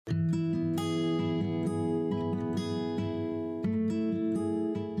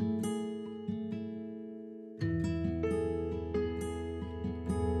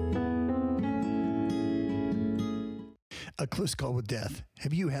close call with death.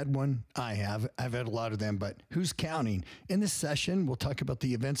 Have you had one? I have. I've had a lot of them, but who's counting? In this session, we'll talk about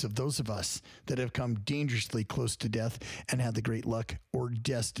the events of those of us that have come dangerously close to death and had the great luck or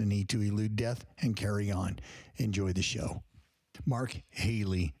destiny to elude death and carry on. Enjoy the show. Mark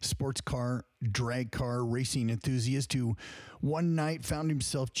Haley, sports car, drag car racing enthusiast who one night found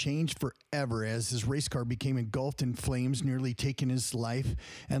himself changed forever as his race car became engulfed in flames, nearly taking his life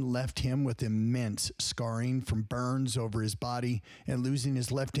and left him with immense scarring from burns over his body and losing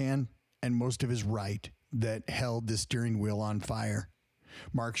his left hand and most of his right that held the steering wheel on fire.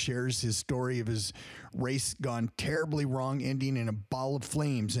 Mark shares his story of his race gone terribly wrong, ending in a ball of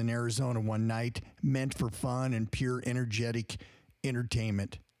flames in Arizona one night, meant for fun and pure energetic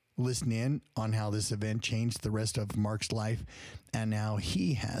entertainment. Listen in on how this event changed the rest of Mark's life and how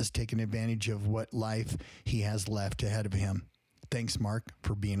he has taken advantage of what life he has left ahead of him. Thanks, Mark,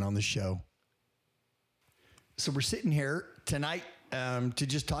 for being on the show. So we're sitting here tonight to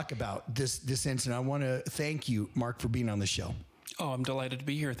just talk about this incident. I want to thank you, Mark, for being on the show. Oh, I'm delighted to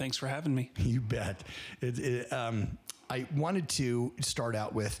be here. Thanks for having me. You bet. I wanted to start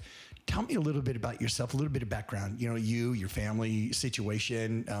out with, tell me a little bit about yourself, a little bit of background, your family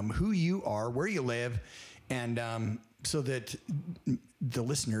situation, who you are, where you live, and so that the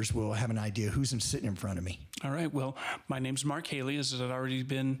listeners will have an idea who's sitting in front of me. All right. Well, my name's Mark Haley, as it had already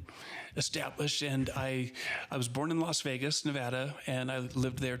been established. And I was born in Las Vegas, Nevada, and I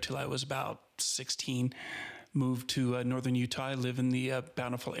lived there till I was about 16. Moved to northern Utah. I live in the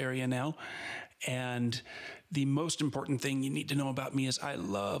Bountiful area now. And the most important thing you need to know about me is I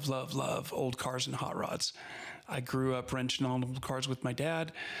love, love, love old cars and hot rods. I grew up wrenching on old cars with my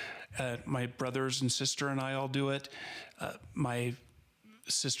dad. My brothers and sister and I all do it. My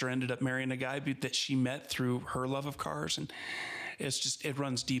sister ended up marrying a guy that she met through her love of cars. And it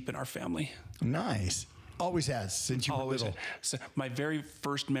runs deep in our family. Nice. Always has, since you were little. So my very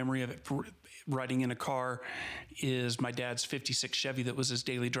first memory of it riding in a car is my dad's 56 Chevy that was his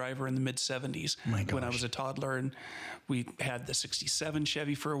daily driver in the mid-70s when I was a toddler. And we had the 67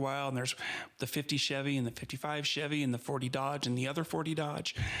 Chevy for a while, and there's the 50 Chevy and the 55 Chevy and the 40 Dodge and the other 40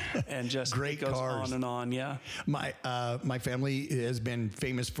 Dodge. And just great it goes cars. On and on, yeah. My family has been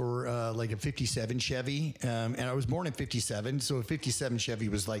famous for like a 57 Chevy, and I was born in 57, so a 57 Chevy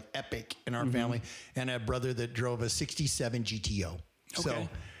was like epic in our family, and a brother that drove a 67 GTO. Okay. So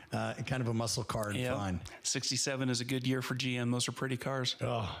kind of a muscle car and fun. 67 is a good year for GM. Those are pretty cars.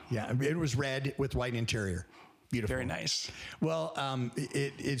 Oh, yeah. It was red with white interior. Beautiful. Very nice. Well,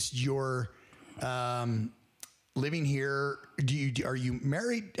 it's your living here. Are you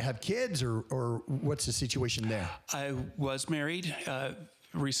married, have kids, or what's the situation there? I was married,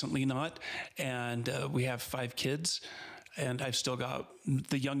 recently not, and we have 5 kids, and I've still got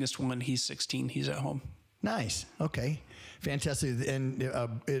the youngest one. He's 16. He's at home. Nice. Okay. Fantastic. And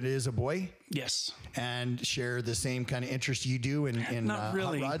it is a boy? Yes. And share the same kind of interest you do in not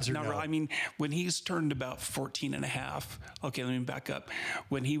really. hot rods? Or not no? really. I mean, when he's turned about 14 and a half, okay, let me back up.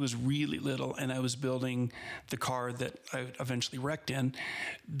 When he was really little and I was building the car that I eventually wrecked in,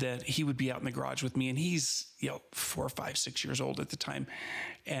 that he would be out in the garage with me, and he's 4, 5, 6 years old at the time.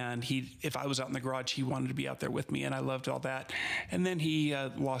 And if I was out in the garage, he wanted to be out there with me, and I loved all that. And then he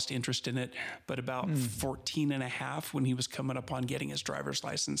lost interest in it. But about 14 and a half, when he was coming up on getting his driver's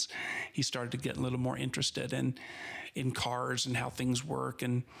license, he started to get a little more interested in cars and how things work.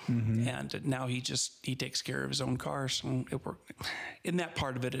 And now he takes care of his own car. So it worked. In that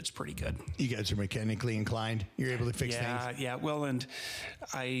part of it, it's pretty good. You guys are mechanically inclined. You're able to fix things. Yeah. Well, and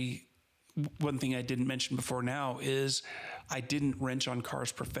one thing I didn't mention before now is I didn't wrench on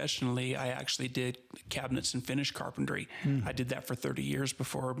cars professionally. I actually did cabinets and finish carpentry. I did that for 30 years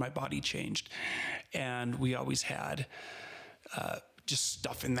before my body changed. And we always had just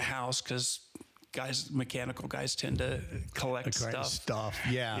stuff in the house because mechanical guys tend to collect stuff.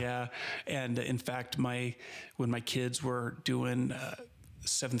 Yeah. Yeah. And in fact, when my kids were doing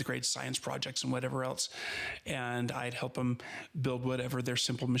 7th grade science projects and whatever else, and I'd help them build whatever their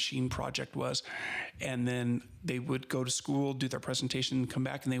simple machine project was. And then they would go to school, do their presentation, and come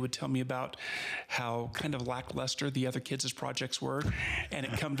back, and they would tell me about how kind of lackluster the other kids' projects were. And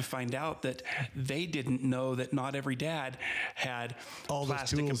it come to find out that they didn't know that not every dad had all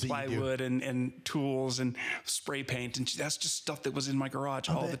plastic and plywood and tools and spray paint. And that's just stuff that was in my garage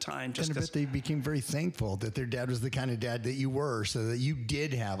all the time. I bet they became very thankful that their dad was the kind of dad that you were, so that you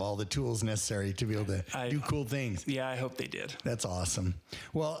did have all the tools necessary to be able to do cool things. Yeah, I hope they did. That's awesome.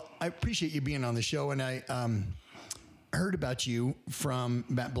 Well, I appreciate you being on the show, and I heard about you from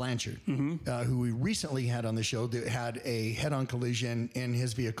Matt Blanchard, who we recently had on the show that had a head-on collision in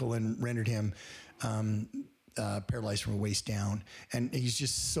his vehicle and rendered him paralyzed from the waist down, and he's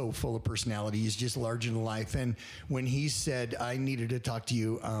just so full of personality. He's just larger than life. And when he said, I needed to talk to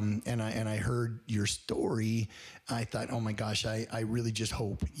you, and I heard your story, I thought, oh my gosh, I really just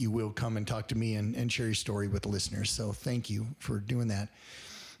hope you will come and talk to me and share your story with the listeners. So thank you for doing that.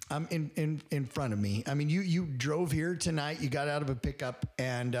 In front of me, I mean, you drove here tonight, you got out of a pickup,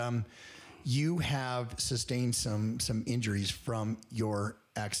 and you have sustained some injuries from your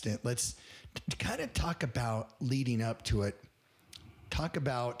accident. Let's kind of talk about leading up to it. Talk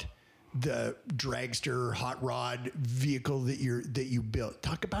about the dragster hot rod vehicle that you built.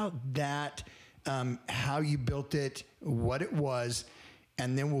 Talk about that, how you built it, what it was,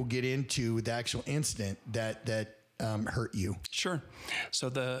 and then we'll get into the actual incident that hurt you. Sure. So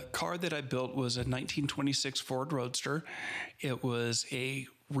the car that I built was a 1926 Ford Roadster. It was a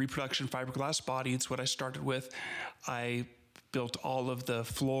reproduction fiberglass body. It's what I started with. I built all of the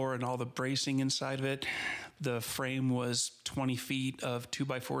floor and all the bracing inside of it. The frame was 20 feet of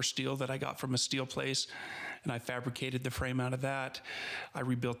 2x4 steel that I got from a steel place, and I fabricated the frame out of that. I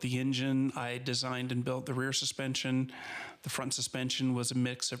rebuilt the engine. I designed and built the rear suspension. The front suspension was a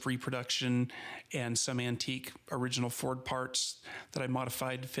mix of reproduction and some antique original Ford parts that I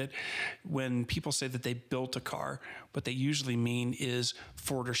modified to fit. When people say that they built a car, what they usually mean is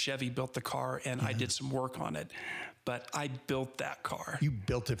Ford or Chevy built the car and I did some work on it. But I built that car. You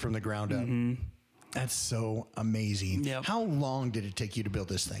built it from the ground up. That's so amazing. Yep. How long did it take you to build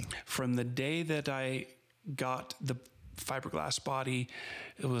this thing? From the day that I got the fiberglass body,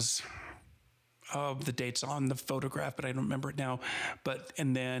 it was the date's on the photograph, but I don't remember it now.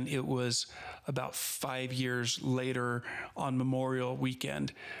 And then it was about 5 years later on Memorial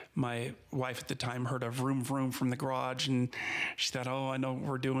Weekend. My wife at the time heard a vroom vroom from the garage, and she thought, oh, I know what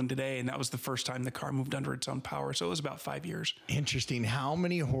we're doing today. And that was the first time the car moved under its own power. So it was about 5 years. Interesting. How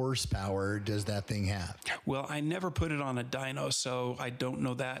many horsepower does that thing have? Well, I never put it on a dyno, so I don't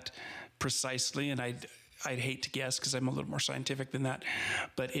know that precisely. And I'd hate to guess because I'm a little more scientific than that,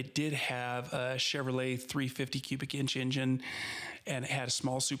 but it did have a Chevrolet 350 cubic inch engine, and it had a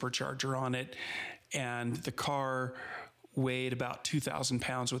small supercharger on it, and the car weighed about 2,000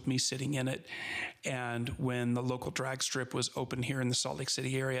 pounds with me sitting in it. And when the local drag strip was open here in the Salt Lake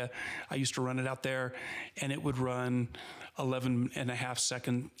City area, I used to run it out there, and it would run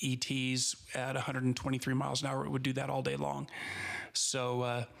 11.5-second ETs at 123 miles an hour. It would do that all day long.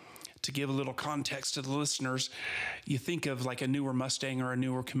 So, to give a little context to the listeners, you think of like a newer Mustang or a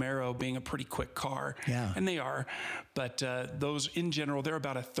newer Camaro being a pretty quick car. Yeah. And they are. But those, in general, they're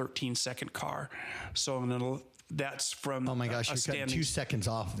about a 13-second car. So that's from oh my gosh, you cut 2 seconds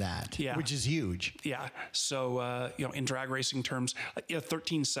off that, which is huge. Yeah. So, in drag racing terms, a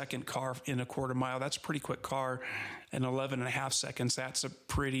 13-second car in a quarter mile, that's a pretty quick car. And 11.5 seconds, that's a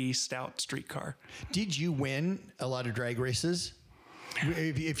pretty stout street car. Did you win a lot of drag races?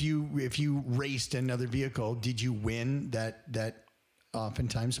 If you raced another vehicle, did you win that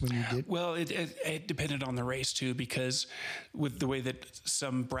oftentimes when you did? Well, it depended on the race too, because with the way that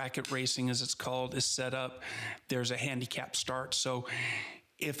some bracket racing, as it's called, is set up, there's a handicap start. So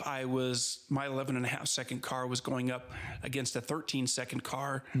if my 11.5-second car was going up against a 13-second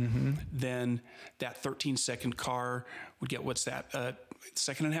car, then that 13-second car would get, what's that?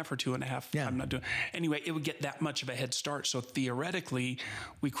 Second and a half or 2.5? Yeah. I'm not doing. Anyway, it would get that much of a head start. So theoretically,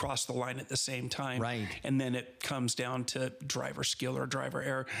 we cross the line at the same time. Right. And then it comes down to driver skill or driver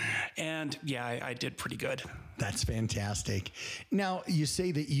error. And yeah, I did pretty good. That's fantastic. Now, you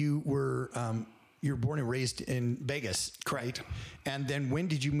say that you were born and raised in Vegas, Correct. Right? And then when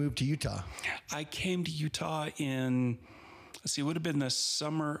did you move to Utah? I came to Utah in, it would have been the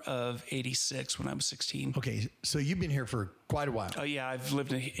summer of '86 when I was 16. Okay, so you've been here for quite a while. Oh yeah, I've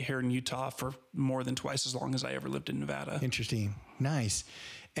lived here in Utah for more than twice as long as I ever lived in Nevada. Interesting, nice.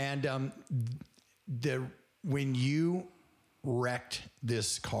 And when you wrecked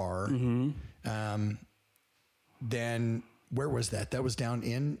this car, then where was that? That was down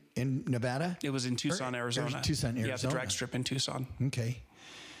in Nevada? It was in Tucson, Arizona. Tucson, Arizona. Yeah, the drag strip in Tucson. Okay.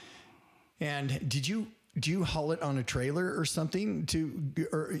 And do you haul it on a trailer or something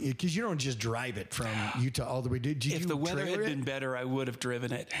because you don't just drive it from Utah all the way? If the weather had been better, I would have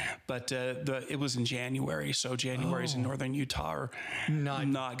driven it. But it was in January, so January's in northern Utah are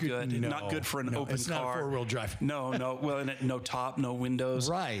not good. No, not good for an open it's car. Not four-wheel drive. No. Well, and no top, no windows.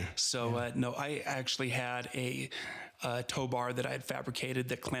 Right. So no, I actually had a tow bar that I had fabricated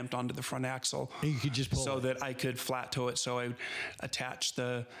that clamped onto the front axle. And you could just pull it. That I could flat tow it. So I would attach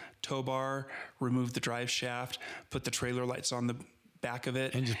the tow bar, remove the drive shaft, put the trailer lights on the back of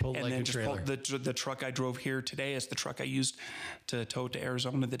it And just pull it like a trailer. The truck I drove here today is the truck I used to tow it to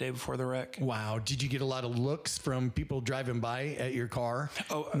Arizona the day before the wreck. Wow. Did you get a lot of looks from people driving by at your car?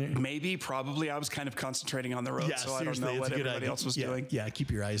 Oh, maybe, probably. I was kind of concentrating on the road, so I don't know what everybody else was doing. Yeah,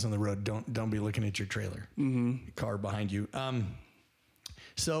 keep your eyes on the road. Don't be looking at your trailer, car behind you.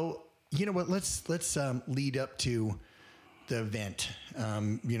 So you know what? Let's lead up to the event.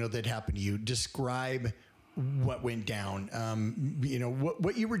 That happened to you. Describe what went down.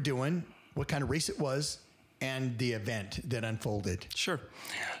 What you were doing, what kind of race it was, and the event that unfolded. Sure.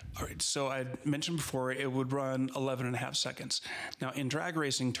 All right. So I mentioned before it would run 11 and a half seconds. Now, in drag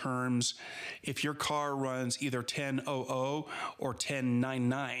racing terms, if your car runs either 10:00 or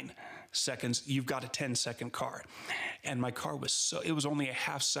 10:99 seconds, you've got a 10-second car. And my car it was only a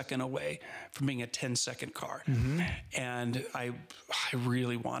half second away from being a 10-second car. And I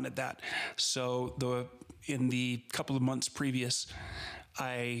really wanted that. So in the couple of months previous,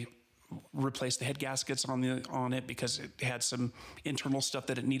 I replaced the head gaskets on it because it had some internal stuff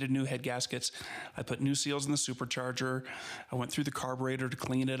that it needed new head gaskets. I put new seals in the supercharger. I went through the carburetor to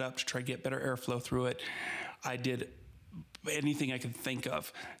clean it up to try to get better airflow through it. I did anything I could think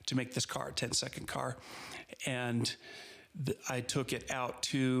of to make this car a 10-second car. And I took it out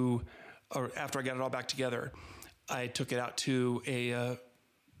after I got it all back together, I took it out to a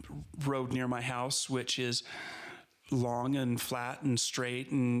road near my house, which is long and flat and straight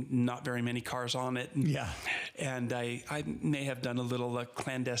and not very many cars on it. And I may have done a little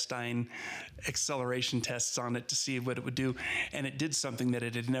clandestine acceleration tests on it to see what it would do. And it did something that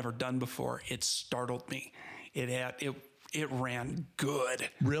it had never done before. It startled me. It ran good.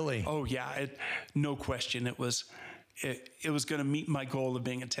 Really? Oh yeah. No question. It was going to meet my goal of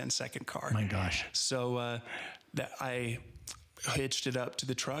being a 10-second car. My gosh. So I hitched it up to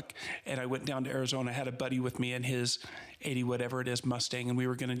the truck and I went down to Arizona. I had a buddy with me in his 80 whatever it is Mustang, and we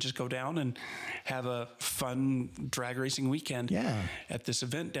were going to just go down and have a fun drag racing weekend at this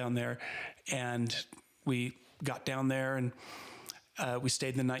event down there. And we got down there and we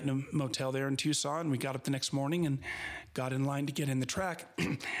stayed the night in a motel there in Tucson. We got up the next morning and got in line to get in the track.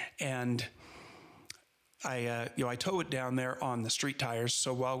 And I tow it down there on the street tires.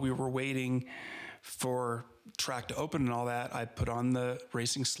 So while we were waiting for track to open and all that, I put on the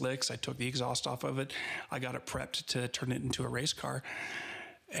racing slicks. I took the exhaust off of it. I got it prepped to turn it into a race car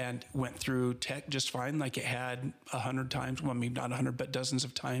and went through tech just fine, like it had 100 times. Well, maybe not 100, but dozens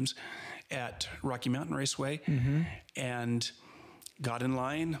of times at Rocky Mountain Raceway. And got in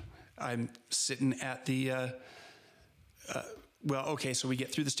line. I'm sitting at the, so we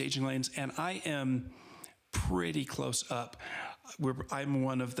get through the staging lanes and I am pretty close up. I'm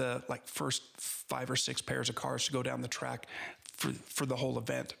one of the first 5 or 6 pairs of cars to go down the track for the whole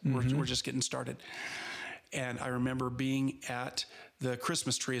event. We're just getting started. And I remember being at the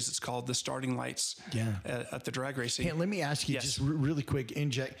Christmas tree, as it's called, the starting lights at the drag racing. Hey, let me ask you just really quick,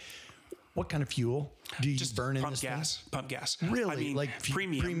 inject. What kind of fuel do you just burn in this thing? Pump gas. Really? I mean, like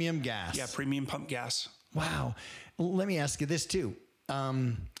premium gas? Yeah, premium pump gas. Wow. Let me ask you this too.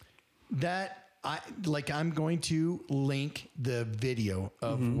 I'm going to link the video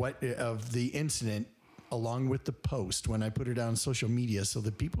of the incident along with the post when I put it on social media so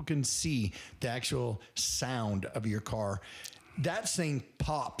that people can see the actual sound of your car. That thing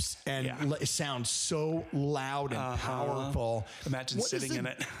pops and it sounds so loud and powerful. Imagine sitting in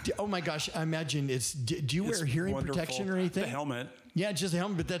it. Oh my gosh. I imagine do you wear hearing protection or anything? The helmet. Yeah, just the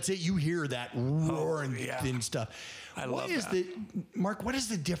helmet, but that's it. You hear that roar and stuff. I love that. Mark, what is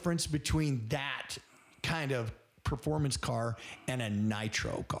the difference between that kind of performance car and a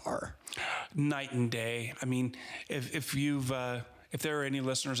nitro car? Night and day. I mean, if there are any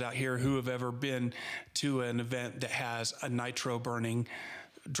listeners out here who have ever been to an event that has a nitro burning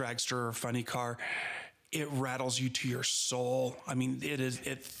dragster or funny car, it rattles you to your soul. I mean,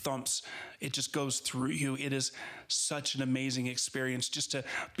 it thumps, it just goes through you. It is such an amazing experience just to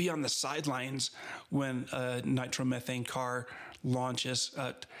be on the sidelines when a nitromethane car launches.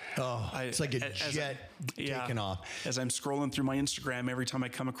 It's like a jet taking off. As I'm scrolling through my Instagram, every time I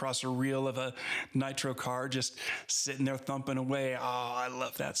come across a reel of a nitro car just sitting there thumping away, I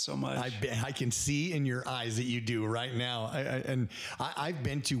love that so much. I can see in your eyes that you do right now. I've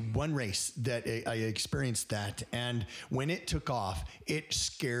been to one race that I experienced that, and when it took off, it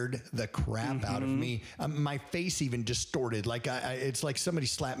scared the crap out of me. My face even distorted. It's like somebody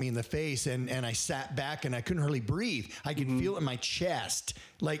slapped me in the face, and I sat back and I couldn't hardly breathe. I could feel it in my chest.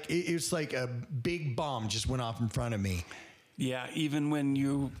 Like it's like a big bomb just went off in front of me. Yeah, even when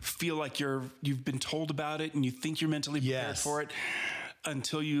you feel like you've been told about it and you think you're mentally prepared for it,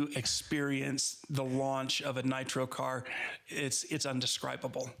 until you experience the launch of a nitro car, it's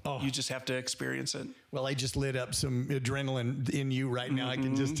undescribable. You just have to experience it. Well, I just lit up some adrenaline in you right now. I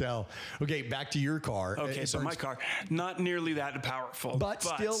can just tell. Okay, back to your car. Okay, so my car, not nearly that powerful, but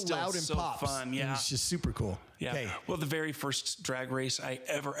still loud and so pops. Fun. Yeah, and it's just super cool. Yeah. Okay. Well, the very first drag race I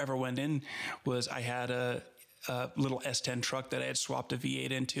ever went in was I had a little S10 truck that I had swapped a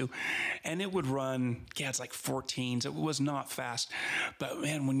V8 into, and it would run, it's like 14s. It was not fast, but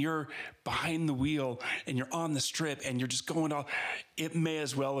man, when you're behind the wheel and you're on the strip and you're just going all, it may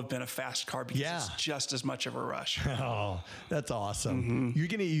as well have been a fast car because it's just as much of a rush. Oh, that's awesome. You're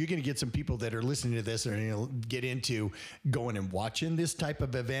gonna get some people that are listening to this and get into going and watching this type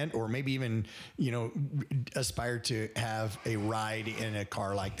of event, or maybe even aspire to have a ride in a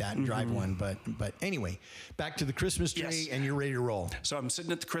car like that and drive one. But anyway, back to the Christmas tree, and you're ready to roll. So I'm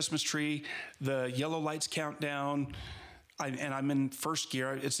sitting at the Christmas tree. The yellow lights count down. And I'm in first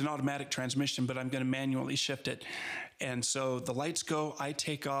gear. It's an automatic transmission, but I'm going to manually shift it. And so the lights go, I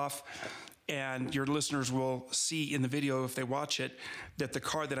take off, and your listeners will see in the video, if they watch it, that the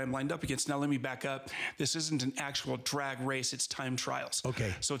car that I'm lined up against. Now, let me back up. This isn't an actual drag race. It's time trials.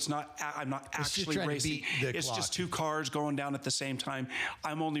 Okay. So it's not, I'm not actually racing. It's just two cars going down at the same time.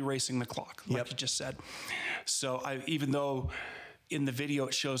 I'm only racing the clock, like you just said. So even though in the video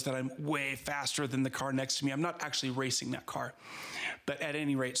it shows that I'm way faster than the car next to me, I'm not actually racing that car. But at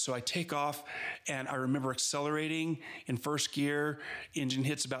any rate, so I take off, and I remember accelerating in first gear. Engine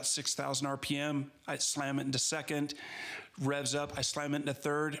hits about 6,000 RPM. I slam it into second, revs up, I slam it into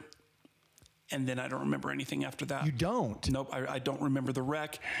third, and then I don't remember anything after that. You don't? Nope, I don't remember the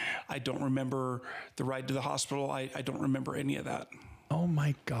wreck. I don't remember the ride to the hospital. I don't remember any of that. Oh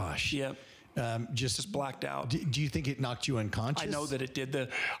my gosh. Yep. Just blacked out. Do you think it knocked you unconscious? I know that it did.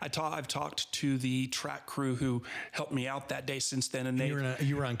 I've talked to the track crew who helped me out that day since then, and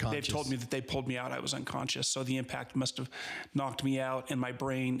you were unconscious. They've told me that they pulled me out. I was unconscious, so the impact must have knocked me out, and my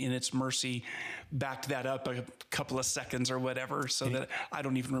brain, in its mercy, backed that up a couple of seconds or whatever, so that I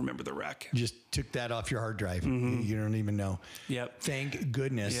don't even remember the wreck. Just took that off your hard drive. You don't even know. Yep. Thank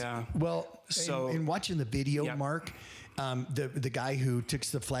goodness. Yeah. Well, so in watching the video, Mark, the guy who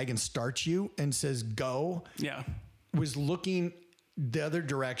takes the flag and starts you and says go, was looking the other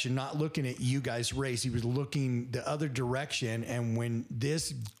direction, not looking at you guys race. He was looking the other direction, and when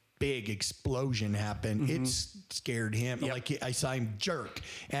this big explosion happened, it scared him. Like I saw him jerk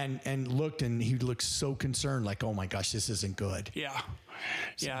and looked, and he looked so concerned, like, oh my gosh, this isn't good. Yeah.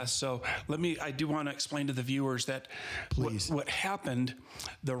 So I do want to explain to the viewers that what happened,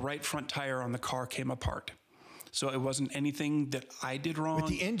 the right front tire on the car came apart. So it wasn't anything that I did wrong. With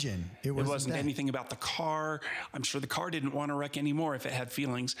the engine. It wasn't anything about the car. I'm sure the car didn't want to wreck anymore if it had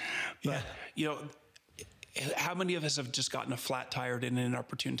feelings. But, how many of us have just gotten a flat tire in an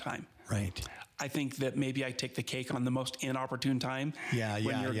inopportune time? Right. I think that maybe I take the cake on the most inopportune time.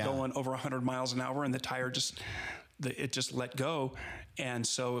 When you're going over 100 miles an hour and the tire just let go. And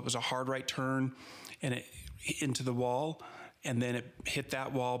so it was a hard right turn and it into the wall. And then it hit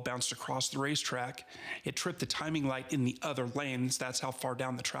that wall, bounced across the racetrack. It tripped the timing light in the other lanes. That's how far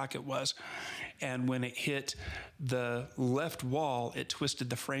down the track it was. And when it hit the left wall, it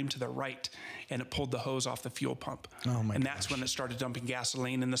twisted the frame to the right, and it pulled the hose off the fuel pump. Oh my And that's when it started dumping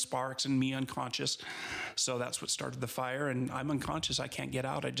gasoline and the sparks and me unconscious. So that's what started the fire, and I'm unconscious. I can't get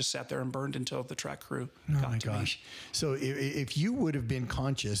out. I just sat there and burned until the track crew got to me. So if you would have been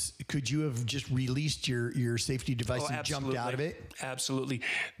conscious, could you have just released your safety device and jumped out of it? Absolutely.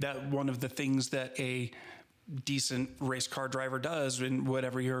 That one of the things that a decent race car driver does in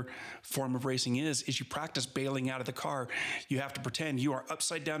whatever your form of racing is you practice bailing out of the car. You have to pretend you are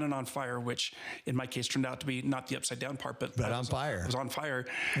upside down and on fire, which in my case turned out to be not the upside down part, but on fire. I was on fire.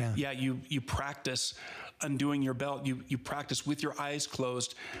 Yeah. You practice undoing your belt. You practice with your eyes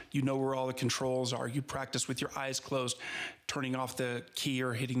closed. You know where all the controls are. You practice with your eyes closed, turning off the key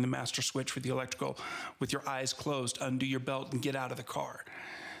or hitting the master switch with the electrical. With your eyes closed, undo your belt and get out of the car.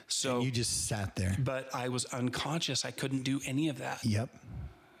 So and you just sat there. But I was unconscious. I couldn't do any of that. Yep.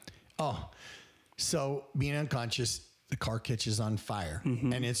 Oh, so being unconscious, the car catches on fire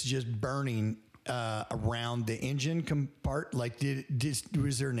and it's just burning around the engine part. Like,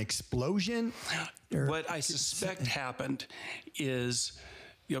 was there an explosion? What I suspect happened is,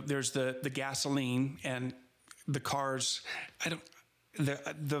 there's the gasoline and the cars.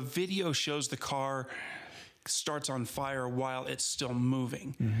 The video shows the car starts on fire while it's still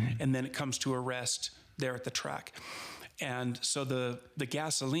moving, and then it comes to a rest there at the track. And so the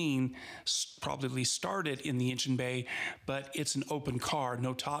gasoline probably started in the engine bay, but it's an open car,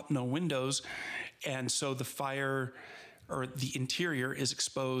 no top, no windows. And so the fire or the interior is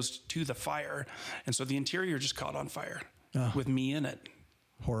exposed to the fire. And so the interior just caught on fire with me in it.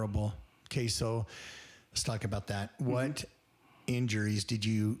 Horrible. Okay, so let's talk about that. What injuries did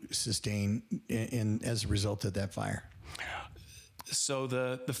you sustain as a result of that fire?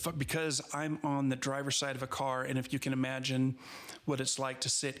 So because I'm on the driver's side of a car, and if you can imagine what it's like to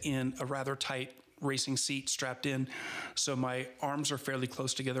sit in a rather tight racing seat strapped in, so my arms are fairly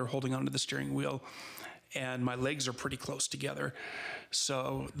close together holding onto the steering wheel, and my legs are pretty close together.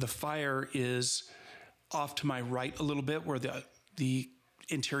 So the fire is off to my right a little bit where the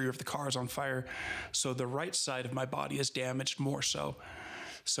interior of the car is on fire. So the right side of my body is damaged more so.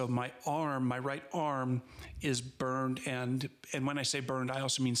 So my right arm is burned, and when I say burned, I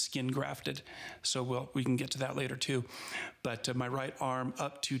also mean skin grafted. So we can get to that later too. But my right arm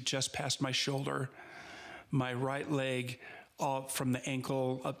up to just past my shoulder, my right leg all from the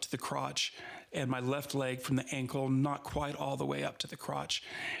ankle up to the crotch, and my left leg from the ankle not quite all the way up to the crotch.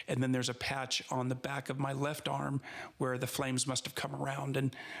 And then there's a patch on the back of my left arm where the flames must have come around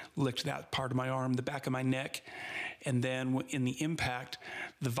and licked that part of my arm, the back of my neck. And then in the impact,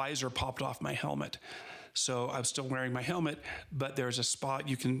 the visor popped off my helmet. So I was still wearing my helmet, but there's a spot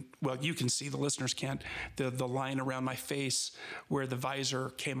you can see, the listeners can't, the line around my face where the visor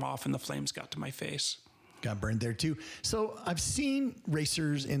came off and the flames got to my face. Got burned there too. So I've seen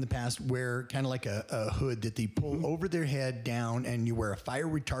racers in the past wear kind of like a hood that they pull over their head down, and you wear a fire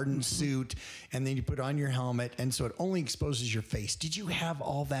retardant suit, and then you put on your helmet, and so it only exposes your face. Did you have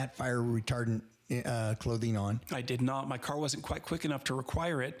all that fire retardant clothing on? I did not. My car wasn't quite quick enough to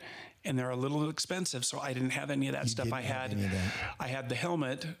require it, and they're a little expensive, so I didn't have any of that stuff. I had the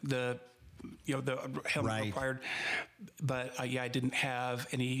helmet, the helmet required, but I didn't have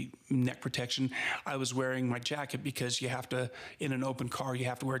any neck protection. I was wearing my jacket because you have to, in an open car, you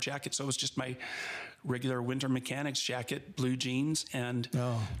have to wear a jacket. So it was just my regular winter mechanics jacket, blue jeans, and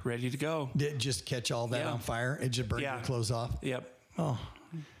ready to go. Did it just catch all that on fire? It just burned your clothes off? Yep. Oh,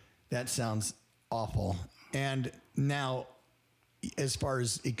 that sounds awful. And now, as far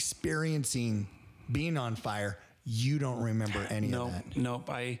as experiencing being on fire, you don't remember any of that? Nope.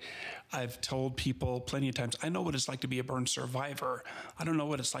 I've told people plenty of times, I know what it's like to be a burn survivor. I don't know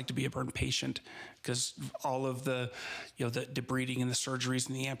what it's like to be a burn patient, because all of the debriding and the surgeries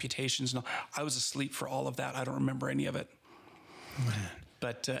and the amputations, I was asleep for all of that. I don't remember any of it. Man.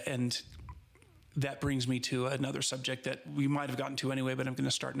 But, and that brings me to another subject that we might have gotten to anyway, but I'm going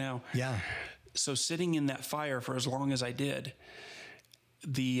to start now. Yeah. So sitting in that fire for as long as I did,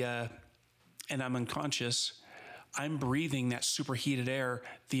 and I'm unconscious, I'm breathing that superheated air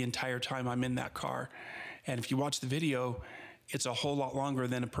the entire time I'm in that car. And if you watch the video, it's a whole lot longer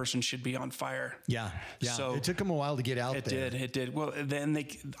than a person should be on fire. Yeah. So it took them a while to get out there. It did. Well, then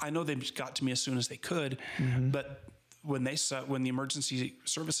I know they got to me as soon as they could, but when the emergency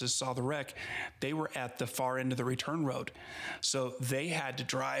services saw the wreck, they were at the far end of the return road. So they had to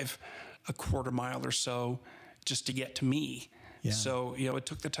drive a quarter mile or so just to get to me. Yeah. So, it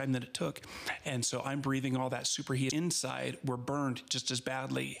took the time that it took. And so I'm breathing all that superheat. Inside were burned just as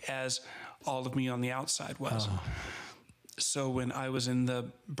badly as all of me on the outside was. Oh. So when I was in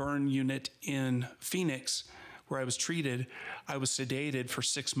the burn unit in Phoenix, where I was treated, I was sedated for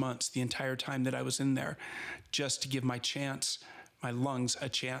 6 months the entire time that I was in there, just to give my lungs a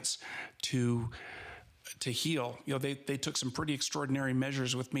chance to heal. They took some pretty extraordinary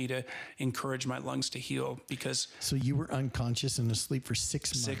measures with me to encourage my lungs to heal, because... So you were unconscious and asleep for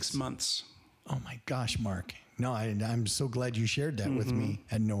 6 months? 6 months. Oh my gosh, Mark. No, I'm so glad you shared that with me.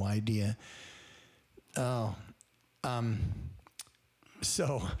 I had no idea. Oh,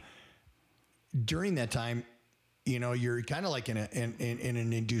 so during that time, you're kind of like in an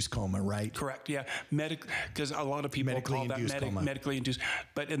induced coma, right? Correct. Yeah. Because a lot of people call that medically induced,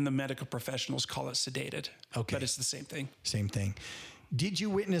 but in the medical professionals call it sedated. Okay. But it's the same thing. Same thing. Did you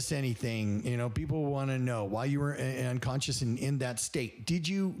witness anything? People want to know while you were unconscious and in that state. Did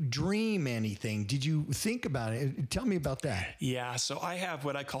you dream anything? Did you think about it? Tell me about that. Yeah. So I have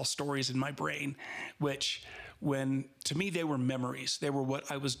what I call stories in my brain, which, to me, they were memories. They were what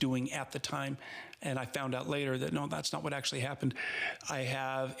I was doing at the time. And I found out later that, no, that's not what actually happened. I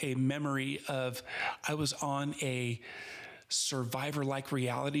have a memory of, I was on a Survivor-like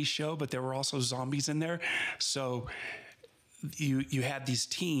reality show, but there were also zombies in there. So you had these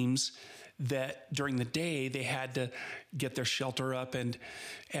teams that during the day they had to get their shelter up and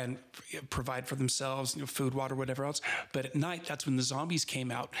provide for themselves, food, water, whatever else. But at night, that's when the zombies came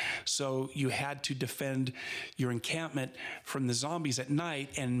out. So you had to defend your encampment from the zombies at night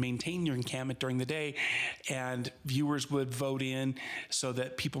and maintain your encampment during the day. And viewers would vote in so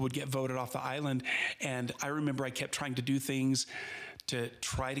that people would get voted off the island. And I remember I kept trying to do things to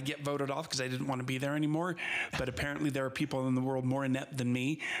try to get voted off because I didn't want to be there anymore. But apparently there are people in the world more inept than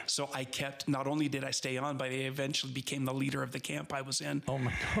me. So I kept, not only did I stay on, but I eventually became the leader of the camp I was in. Oh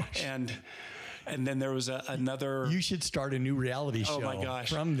my gosh. And then there was another... You should start a new reality show. Oh my gosh.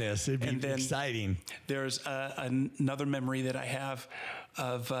 From this. It'd be exciting. There's another memory that I have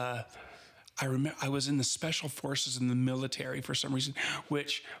of... I remember I was in the special forces in the military for some reason,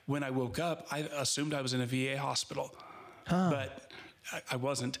 which when I woke up, I assumed I was in a VA hospital. But I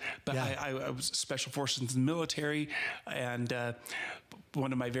wasn't. But Yeah. I was special forces in the military. And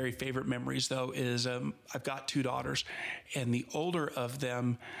one of my very favorite memories, though, is I've got 2 daughters. And the older of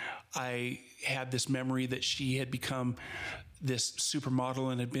them, I had this memory that she had become this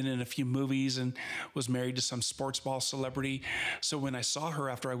supermodel and had been in a few movies and was married to some sports ball celebrity. So when I saw her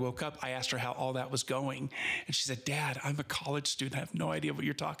after I woke up, I asked her how all that was going. And she said, "Dad, I'm a college student. I have no idea what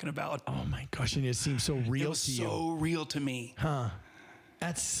you're talking about." Oh my gosh. And it seems so real It was to you. so real to me.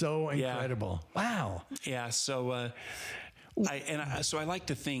 That's so incredible. Wow. Yeah. So, so I like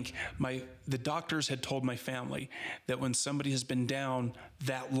to think the doctors had told my family that when somebody has been down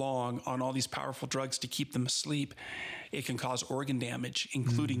that long on all these powerful drugs to keep them asleep, it can cause organ damage,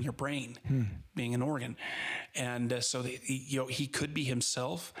 including your brain being an organ. And so he could be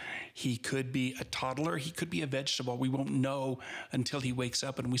himself. He could be a toddler. He could be a vegetable. We won't know until he wakes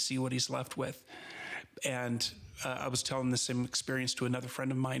up and we see what he's left with. And I was telling the same experience to another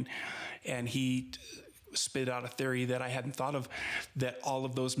friend of mine, and he spit out a theory that I hadn't thought of, that all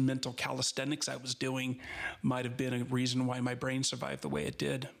of those mental calisthenics I was doing might have been a reason why my brain survived the way it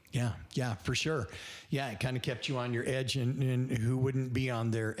did. Yeah, for sure. Yeah, it kind of kept you on your edge, and who wouldn't be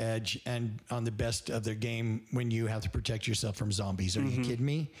on their edge and on the best of their game when you have to protect yourself from zombies? Are you kidding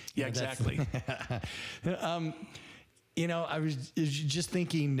me? Yeah, exactly. I was just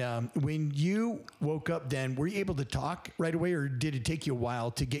thinking, when you woke up then, were you able to talk right away, or did it take you a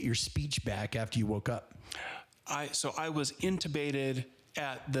while to get your speech back after you woke up? So I was intubated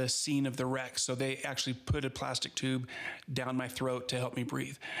at the scene of the wreck. So they actually put a plastic tube down my throat to help me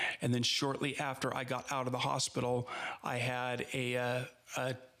breathe. And then shortly after I got out of the hospital, I had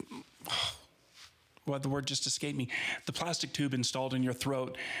the word just escaped me. The plastic tube installed in your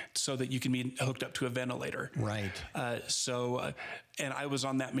throat so that you can be hooked up to a ventilator. Right. And I was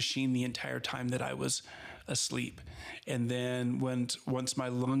on that machine the entire time that I was asleep. And then once my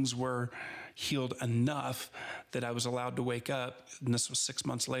lungs were healed enough that I was allowed to wake up, and this was 6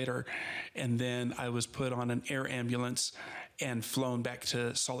 months later, and then I was put on an air ambulance and flown back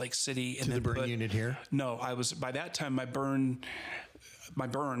to Salt Lake City. To the burn unit here? No, by that time my burns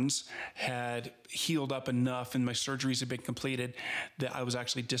had healed up enough and my surgeries had been completed that I was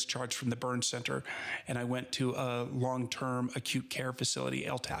actually discharged from the burn center, and I went to a long-term acute care facility,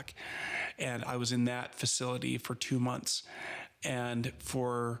 LTAC, and I was in that facility for 2 months. And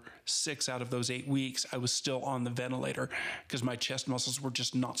for 6 out of those 8 weeks, I was still on the ventilator because my chest muscles were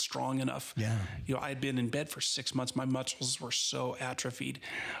just not strong enough. Yeah. I had been in bed for 6 months. My muscles were so atrophied.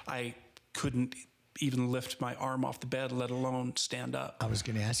 I couldn't even lift my arm off the bed, let alone stand up. I was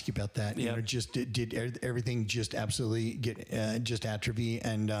going to ask you about that. Yeah. Just did everything just absolutely get just atrophy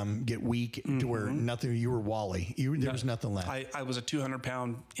and get weak to where nothing? You were Wally. There was nothing left. I was a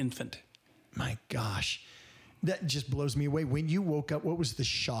 200-pound infant. My gosh, that just blows me away. When you woke up, what was the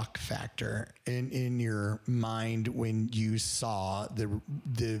shock factor in your mind when you saw the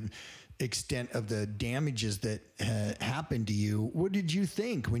extent of the damages that happened to you? What did you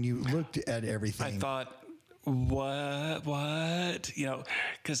think when you looked at everything? I thought, what?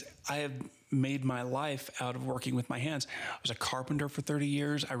 Because I have made my life out of working with my hands. I was a carpenter for 30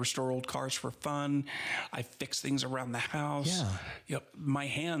 years. I restore old cars for fun. I fix things around the house. Yeah. My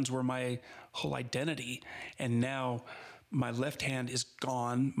hands were my whole identity. And now my left hand is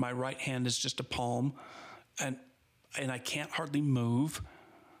gone. My right hand is just a palm. And I can't hardly move.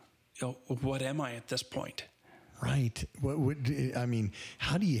 What am I at this point? Right.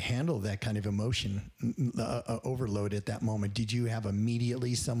 How do you handle that kind of emotion overload at that moment? Did you have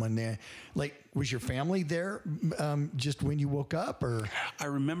immediately someone there? Like, was your family there just when you woke up, or? I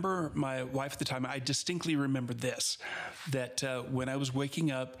remember my wife at the time. I distinctly remember this, that when I was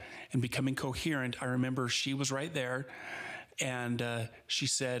waking up and becoming coherent, I remember she was right there, and she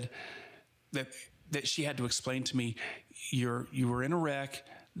said that she had to explain to me, you were in a wreck.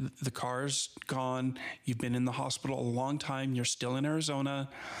 The car's gone. You've been in the hospital a long time. You're still in Arizona.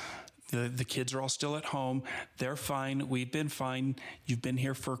 The kids are all still at home. They're fine. We've been fine. You've been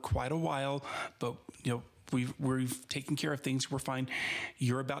here for quite a while, but we've taken care of things. We're fine.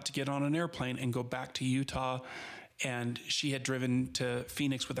 You're about to get on an airplane and go back to Utah. And she had driven to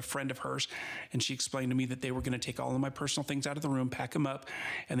Phoenix with a friend of hers, and she explained to me that they were going to take all of my personal things out of the room, pack them up,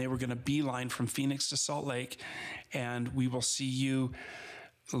 and they were going to beeline from Phoenix to Salt Lake, and we will see you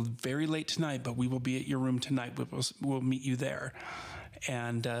very late tonight, but we will be at your room tonight. We'll meet you there.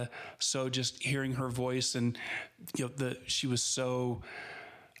 And so just hearing her voice, and she was so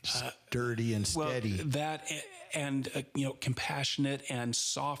sturdy and steady. Well, that and compassionate and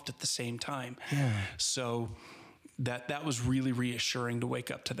soft at the same time. Yeah. So that was really reassuring to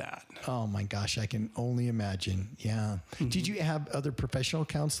wake up to that. Oh my gosh, I can only imagine. Yeah. Mm-hmm. Did you have other professional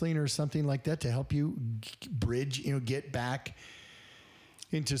counseling or something like that to help you bridge, get back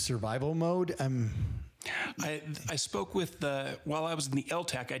into survival mode? I spoke with while I was in the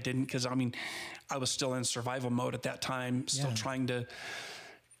LTAC, I didn't, because I was still in survival mode at that time, still trying to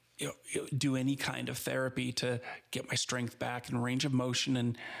do any kind of therapy to get my strength back and range of motion,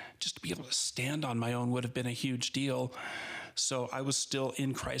 and just to be able to stand on my own would have been a huge deal. So I was still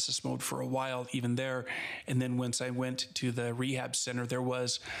in crisis mode for a while, even there. And then once I went to the rehab center, there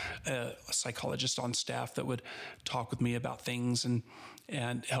was a psychologist on staff that would talk with me about things and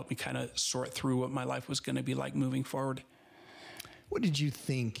help me kind of sort through what my life was going to be like moving forward. What did you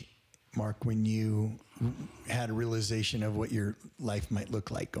think, Mark, when you had a realization of what your life might look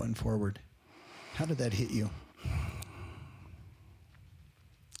like going forward? How did that hit you?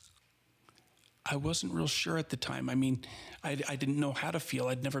 I wasn't real sure at the time. I didn't know how to feel.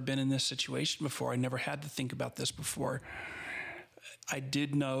 I'd never been in this situation before. I never had to think about this before. I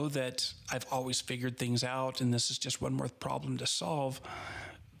did know that I've always figured things out, and this is just one more problem to solve,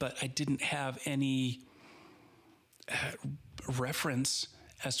 but I didn't have any reference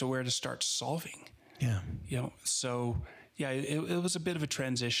as to where to start solving. Yeah. So it was a bit of a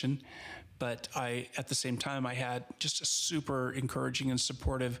transition, but at the same time, I had just a super encouraging and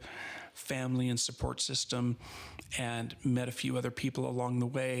supportive family and support system, and met a few other people along the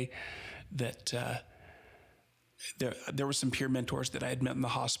way that there were some peer mentors that I had met in the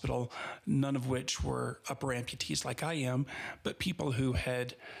hospital, none of which were upper amputees like I am, but people who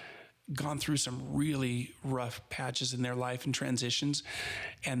had gone through some really rough patches in their life and transitions,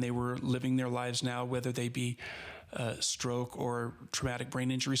 and they were living their lives now, whether they be stroke or traumatic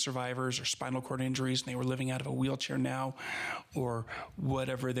brain injury survivors or spinal cord injuries, and they were living out of a wheelchair now, or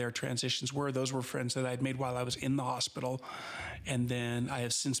whatever their transitions were. Those were friends that I'd made while I was in the hospital, and then I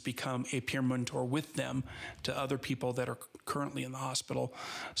have since become a peer mentor with them to other people that are currently in the hospital.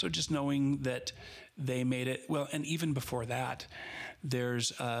 So just knowing that they made it, well, and even before that,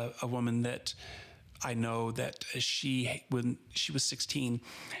 there's a woman that I know that when she was 16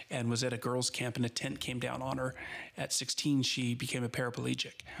 and was at a girls' camp, and a tent came down on her. At 16, she became a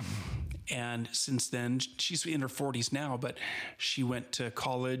paraplegic. And since then, she's in her 40s now, but she went to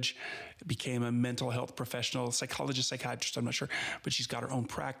college, became a mental health professional, psychologist, psychiatrist, I'm not sure, but she's got her own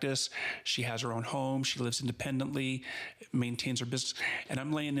practice. She has her own home. She lives independently, maintains her business. And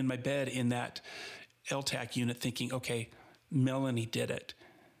I'm laying in my bed in that LTAC unit thinking, okay, Melanie did it.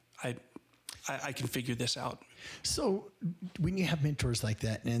 I can figure this out. So when you have mentors like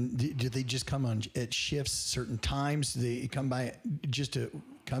that, and do they just come on at shifts, certain times? Do they come by just to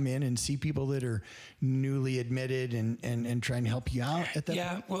come in and see people that are newly admitted and try and help you out at that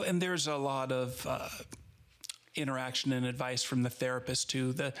point? Well, and there's a lot of interaction and advice from the therapist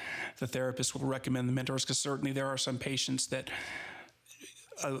too. The therapist will recommend the mentors, because certainly there are some patients that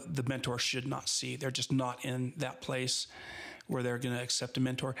the mentor should not see. They're just not in that place where they're going to accept a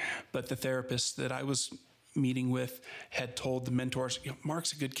mentor. But the therapist that I was meeting with had told the mentors,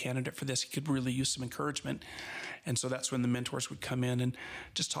 Mark's a good candidate for this. He could really use some encouragement. And so that's when the mentors would come in and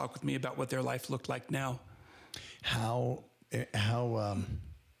just talk with me about what their life looked like now. How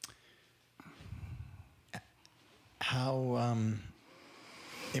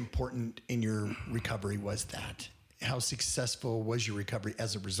important in your recovery was that? How successful was your recovery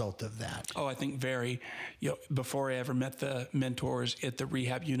as a result of that? Oh, I think very. Before I ever met the mentors at the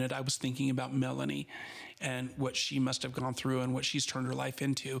rehab unit, I was thinking about Melanie and what she must have gone through and what she's turned her life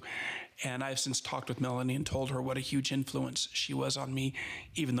into. And I've since talked with Melanie and told her what a huge influence she was on me,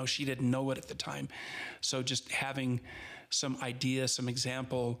 even though she didn't know it at the time. So just having some idea, some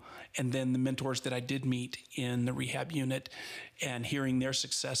example, and then the mentors that I did meet in the rehab unit and hearing their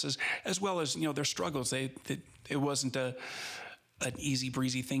successes, as well as, their struggles. It wasn't a an easy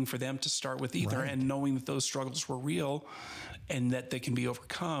breezy thing for them to start with either. Right. And knowing that those struggles were real and that they can be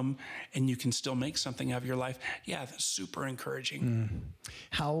overcome and you can still make something of your life. Yeah, that's super encouraging.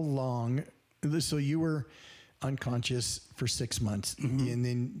 How long? So you were unconscious for 6 months, and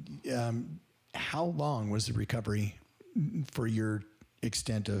then how long was the recovery for your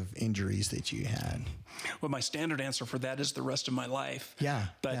extent of injuries that you had? Well, my standard answer for that is the rest of my life. Yeah.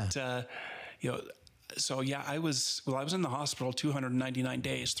 But, so yeah, I was in the hospital 299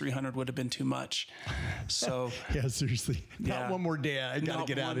 days. 300 would have been too much. So yeah, seriously. Yeah, Not one more day. I got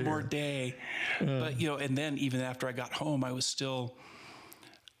to get out of here. Not one more day. But, and then even after I got home, I was still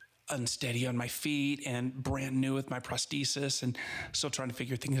unsteady on my feet and brand new with my prosthesis and still trying to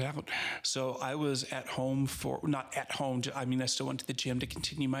figure things out. So I was at home not at home. I mean, I still went to the gym to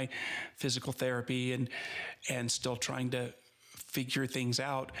continue my physical therapy and still trying to figure things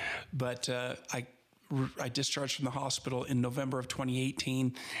out. But, I discharged from the hospital in November of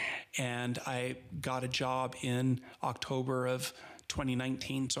 2018, and I got a job in October of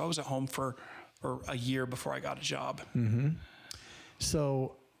 2019. So I was at home for a year before I got a job. Mm-hmm.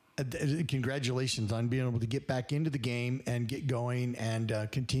 So congratulations on being able to get back into the game and get going and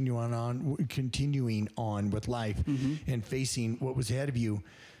continuing on with life and facing what was ahead of you.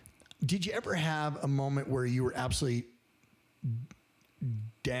 Did you ever have a moment where you were absolutely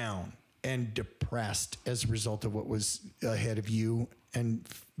down and depressed as a result of what was ahead of you and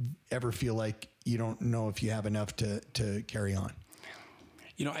ever feel like you don't know if you have enough to carry on?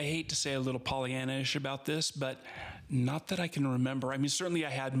 I hate to say a little Pollyanna-ish about this, but not that I can remember. I mean, certainly I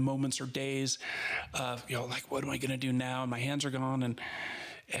had moments or days of, like, what am I going to do now? And my hands are gone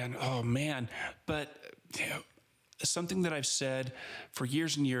and oh man. But, something that I've said for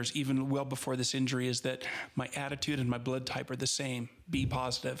years and years, even well before this injury, is that my attitude and my blood type are the same. Be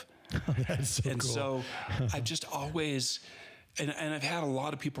positive. That's so and cool. So I've just always, and I've had a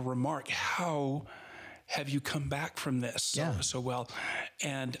lot of people remark, how have you come back from this so well?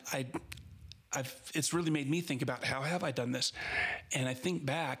 And it's really made me think about how have I done this? And I think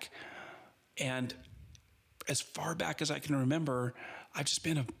back, and as far back as I can remember, I've just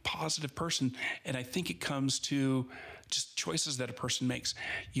been a positive person. And I think it comes to just choices that a person makes.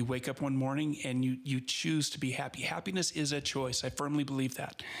 You wake up one morning and you choose to be happy. Happiness is a choice. I firmly believe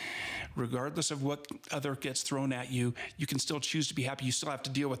that. Regardless of what other gets thrown at you, you can still choose to be happy. You still have to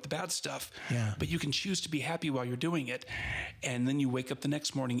deal with the bad stuff, but you can choose to be happy while you're doing it. And then you wake up the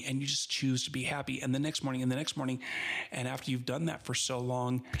next morning and you just choose to be happy. And the next morning and the next morning. And after you've done that for so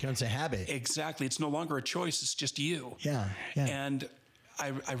long, it becomes a habit. Exactly. It's no longer a choice. It's just you. Yeah. And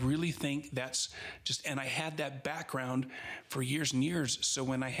I really think that's just, and I had that background for years and years. So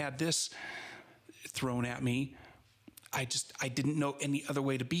when I had this thrown at me, I didn't know any other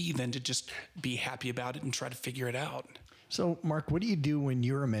way to be than to just be happy about it and try to figure it out. So, Mark, what do you do when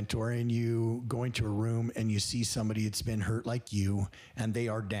you're a mentor and you go into a room and you see somebody that's been hurt like you and they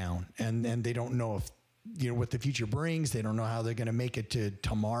are down and they don't know if, what the future brings? They don't know how they're going to make it to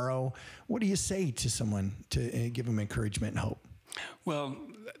tomorrow. What do you say to someone to give them encouragement and hope? Well,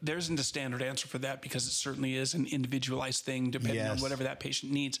 there isn't a standard answer for that because it certainly is an individualized thing depending on whatever that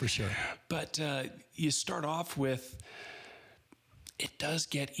patient needs. For sure. But you start off with, it does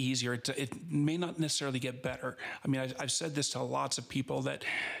get easier. It may not necessarily get better. I mean, I've said this to lots of people that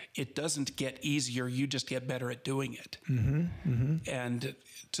it doesn't get easier. You just get better at doing it. And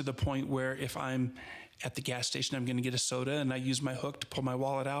to the point where if I'm at the gas station, I'm going to get a soda and I use my hook to pull my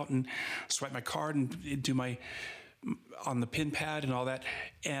wallet out and swipe my card and do on the pin pad and all that.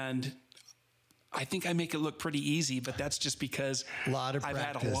 And I think I make it look pretty easy, but that's just because I've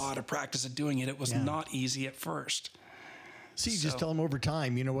had a lot of practice at doing it. It was not easy at first. So you just tell them over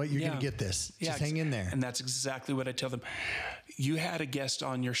time, you know what, you're going to get this. Just hang in there. And that's exactly what I tell them. You had a guest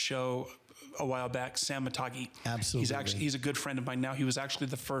on your show a while back, Sam Matagi. Absolutely. He's a good friend of mine now. He was actually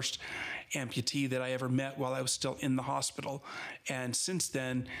the first amputee that I ever met while I was still in the hospital. And since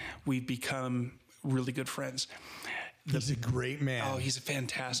then, we've become really good friends. He's a great man. Oh, he's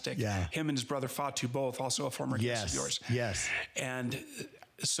fantastic. Yeah. Him and his brother Fatu, both also a former guest of yours. Yes. And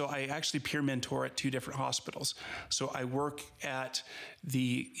so I actually peer mentor at two different hospitals. So I work at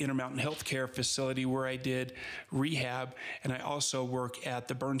the Intermountain Healthcare facility where I did rehab, and I also work at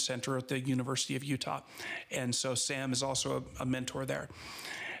the burn center at the University of Utah. And so Sam is also a mentor there.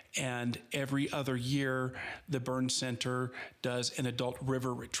 And every other year, the burn center does an adult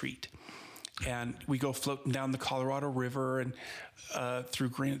river retreat. And we go floating down the Colorado River and through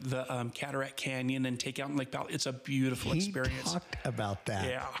the Cataract Canyon and take out in Lake Powell. It's a beautiful experience. He talked about that.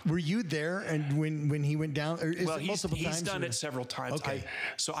 Yeah. Were you there and when he went down? Or is it multiple times? He's done it several times. Okay.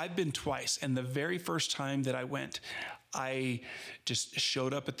 So I've been twice. And the very first time that I went, I just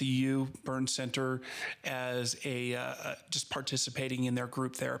showed up at the U Burn Center as just participating in their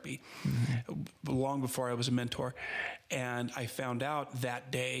group therapy long before I was a mentor. And I found out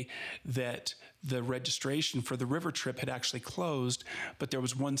that day that the registration for the river trip had actually closed, but there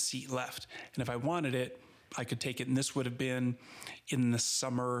was one seat left. And if I wanted it, I could take it. And this would have been in the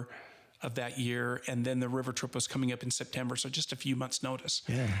summer of that year. And then the river trip was coming up in September. So just a few months notice.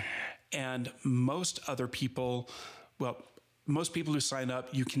 Yeah. And most people who sign up,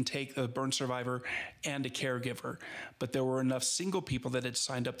 you can take a burn survivor and a caregiver. But there were enough single people that had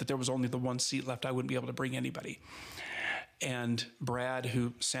signed up that there was only the one seat left. I wouldn't be able to bring anybody. And Brad,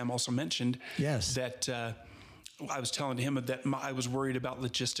 who Sam also mentioned, yes, that I was telling him that I was worried about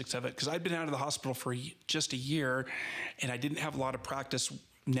logistics of it because I'd been out of the hospital for just a year and I didn't have a lot of practice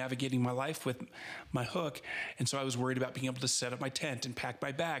navigating my life with my hook. And so I was worried about being able to set up my tent and pack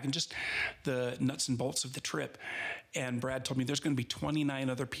my bag and just the nuts and bolts of the trip. And Brad told me there's going to be 29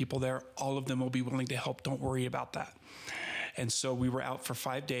 other people there. All of them will be willing to help. Don't worry about that. And so we were out for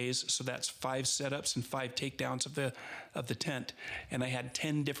 5 days. So that's 5 setups and 5 takedowns of the tent. And I had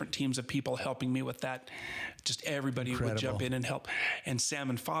 10 different teams of people helping me with that. Just everybody would jump in and help. And Sam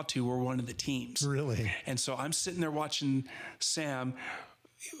and Fatu were one of the teams. Really? And so I'm sitting there watching Sam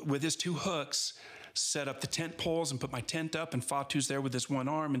with his 2 hooks set up the tent poles and put my tent up, and Fatu's there with his one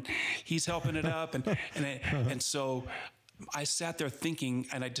arm and he's helping it up. And so I sat there thinking,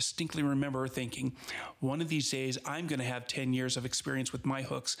 and I distinctly remember thinking, one of these days I'm going to have 10 years of experience with my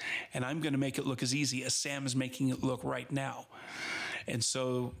hooks, and I'm going to make it look as easy as Sam is making it look right now. And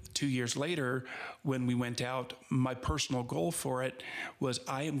so 2 years later, when we went out, my personal goal for it was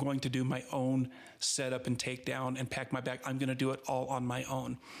I am going to do my own setup and takedown and pack my bag. I'm going to do it all on my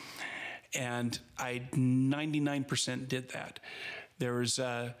own. And I 99% did that. There was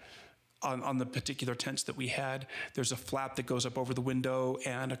on the particular tents that we had, there's a flap that goes up over the window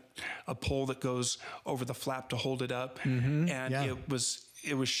and a pole that goes over the flap to hold it up. And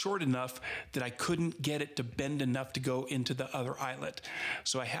it was short enough that I couldn't get it to bend enough to go into the other eyelet.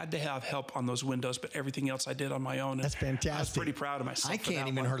 So I had to have help on those windows, but everything else I did on my own. That's fantastic. I was pretty proud of myself. I can't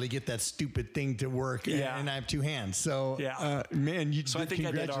even hardly get that stupid thing to work, and I have 2 hands. So, man, so I think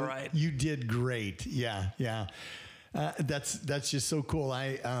I did all right. You did great. Yeah. That's just so cool.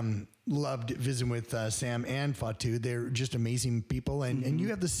 I loved visiting with Sam and Fatu. They're just amazing people, and you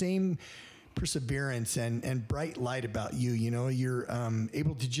have the same perseverance and bright light about you. You know, you're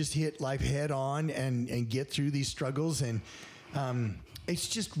able to just hit life head on and get through these struggles, and it's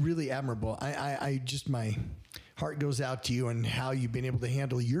just really admirable. I just, my heart goes out to you and how you've been able to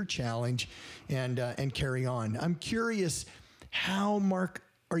handle your challenge and carry on. I'm curious, how, Mark,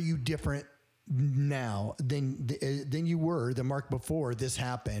 are you different now than you were, the Mark before this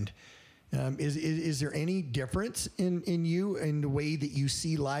happened? Is there any difference in you, in the way that you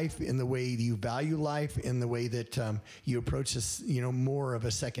see life, in the way that you value life, in the way that you approach this, more of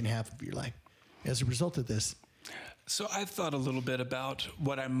a second half of your life as a result of this? So I've thought a little bit about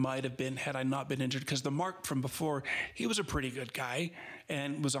what I might have been had I not been injured, because the Mark from before, he was a pretty good guy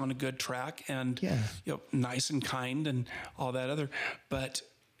and was on a good track and nice and kind and all that other. But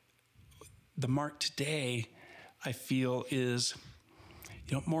the Mark today, I feel, is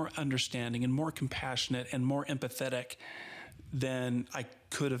more understanding and more compassionate and more empathetic than I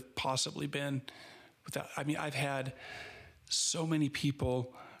could have possibly been without. I mean, I've had so many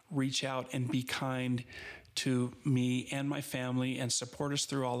people reach out and be kind to me and my family and support us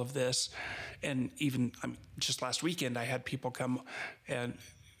through all of this. And even just last weekend, I had people come and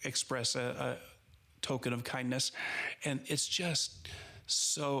express a token of kindness. And it's just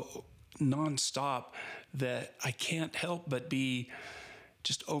so nonstop that I can't help but be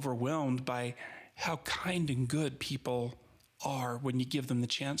just overwhelmed by how kind and good people are when you give them the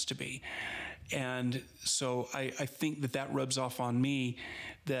chance to be. And so I think that rubs off on me,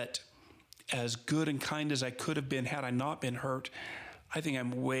 that as good and kind as I could have been had I not been hurt, I think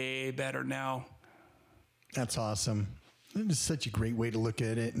I'm way better now. That's awesome. It's such a great way to look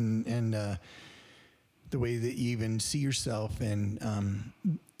at it, and the way that you even see yourself, and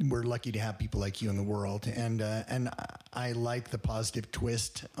we're lucky to have people like you in the world. And I like the positive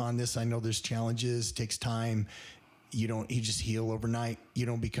twist on this. I know there's challenges, takes time. You just heal overnight. You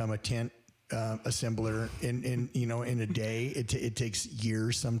don't become a tent assembler in a day. It takes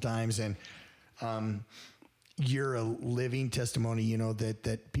years sometimes. And you're a living testimony,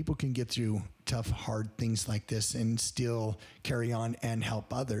 that people can get through tough, hard things like this and still carry on and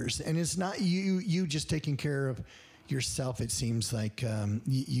help others. And it's not you just taking care of yourself. It seems like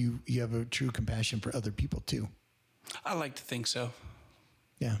you have a true compassion for other people too. I like to think so.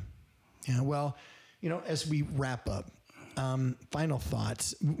 Yeah. Well, as we wrap up, Final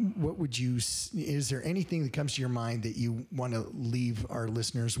thoughts. What would you? Is there anything that comes to your mind that you want to leave our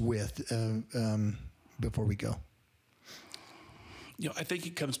listeners with before we go? I think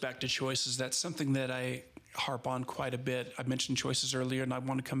it comes back to choices. That's something that I harp on quite a bit. I mentioned choices earlier, and I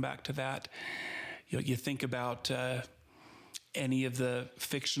want to come back to that. You think about any of the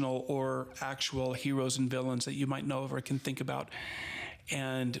fictional or actual heroes and villains that you might know of or can think about.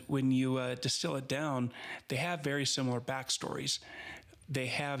 And when you distill it down, they have very similar backstories. They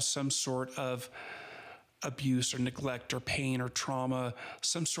have some sort of abuse or neglect or pain or trauma,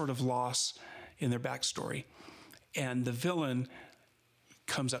 some sort of loss in their backstory. And the villain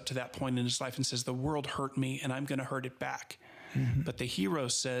comes up to that point in his life and says, the world hurt me and I'm going to hurt it back. Mm-hmm. But the hero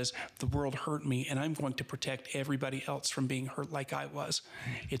says, the world hurt me and I'm going to protect everybody else from being hurt like I was.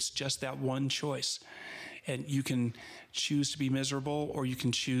 Mm-hmm. It's just that one choice. And you can choose to be miserable, or you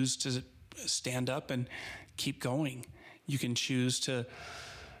can choose to stand up and keep going. You can choose to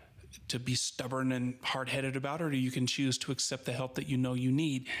be stubborn and hard-headed about it, or you can choose to accept the help that you know you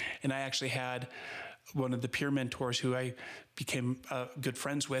need. And I actually had one of the peer mentors who I became good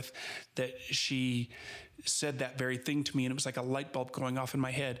friends with, that she said that very thing to me, and it was like a light bulb going off in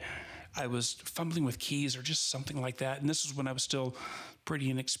my head. I was fumbling with keys or just something like that, and this was when I was still pretty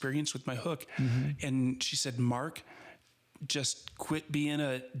inexperienced with my hook. Mm-hmm. And she said, Mark, just quit being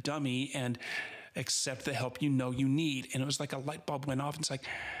a dummy and accept the help you know you need. And it was like a light bulb went off. And it's like,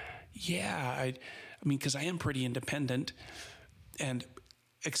 yeah, I mean, because I am pretty independent, and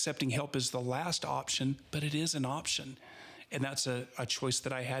accepting help is the last option, but it is an option. And that's a choice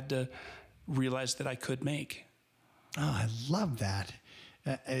that I had to realize that I could make. Oh, I love that.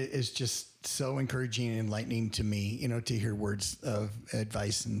 It's just so encouraging and enlightening to me, to hear words of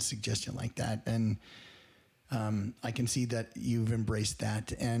advice and suggestion like that. And I can see that you've embraced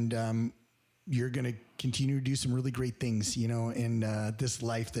that, and you're going to continue to do some really great things, in this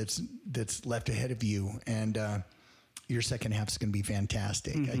life that's left ahead of you. And your second half is going to be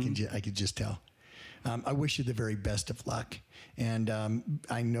fantastic. Mm-hmm. I could just tell. I wish you the very best of luck. And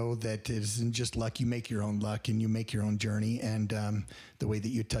I know that it isn't just luck. You make your own luck and you make your own journey. And the way that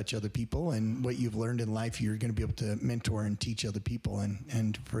you touch other people and what you've learned in life, you're going to be able to mentor and teach other people.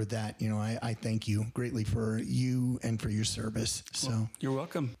 And for that, I thank you greatly for you and for your service. So well, you're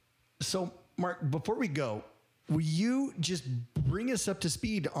welcome. So, Mark, before we go, will you just bring us up to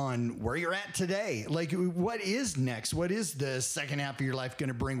speed on where you're at today? Like, what is next? What is the second half of your life going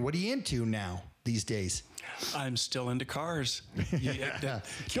to bring? What are you into now these days? I'm still into cars.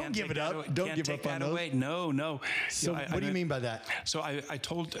 Don't give it up. Don't give up on those. No. So what do you mean by that? So I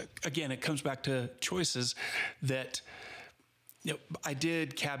told, again, it comes back to choices that... I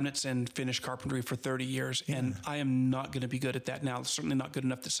did cabinets and finished carpentry for 30 years, and I am not going to be good at that now. Certainly not good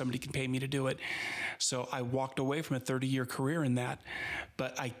enough that somebody can pay me to do it. So I walked away from a 30-year career in that,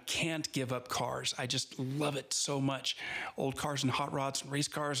 but I can't give up cars. I just love it so much. Old cars and hot rods and race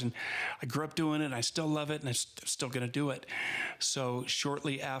cars, and I grew up doing it, and I still love it, and I'm still going to do it. So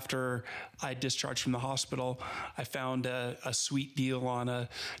shortly after I discharged from the hospital, I found a sweet deal on a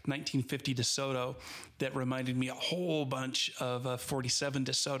 1950 DeSoto that reminded me a whole bunch of a 47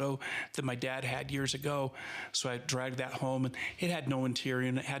 DeSoto that my dad had years ago. So I dragged that home, and it had no interior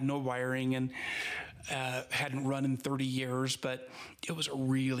and it had no wiring, and hadn't run in 30 years, but it was a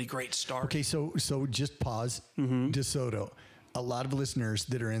really great start. Okay, so just pause. Mm-hmm. DeSoto. A lot of listeners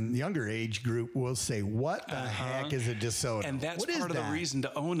that are in the younger age group will say, what the heck is a DeSoto? And that's part of the reason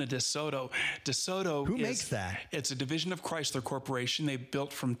to own a DeSoto. DeSoto Who makes that? It's a division of Chrysler Corporation. They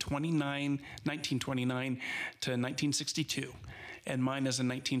built from 1929 to 1962. And mine is a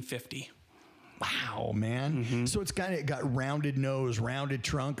 1950. Wow, man. Mm-hmm. So it's kind of got rounded nose, rounded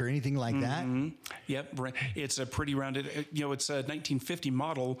trunk, or anything like mm-hmm. that? Yep. It's a pretty rounded, it's a 1950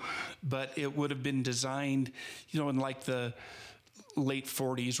 model, but it would have been designed, in like the late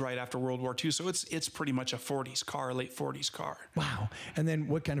 40s, right after World War II. So it's pretty much a 40s car, late 40s car. Wow. And then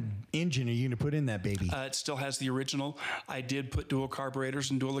what kind of engine are you going to put in that baby? It still has the original. I did put dual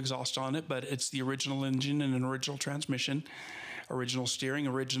carburetors and dual exhaust on it, but it's the original engine and an original transmission. Original steering,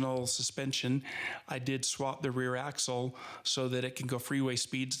 original suspension. I did swap the rear axle so that it can go freeway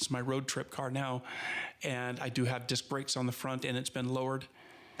speeds. It's my road trip car now. And I do have disc brakes on the front, and it's been lowered,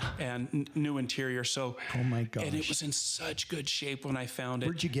 and new interior. So, oh my gosh. And it was in such good shape when I found it.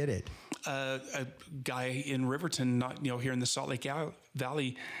 Where'd you get it? A guy in Riverton, not here in the Salt Lake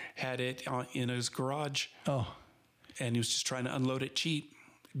Valley, had it in his garage. Oh. And he was just trying to unload it cheap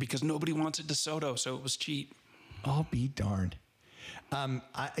because nobody wants it DeSoto, so it was cheap. I'll be darned.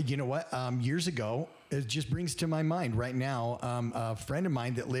 You know what? Years ago, it just brings to my mind right now, a friend of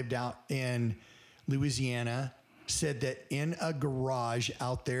mine that lived out in Louisiana said that in a garage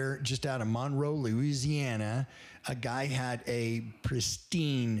out there, just out of Monroe, Louisiana, a guy had a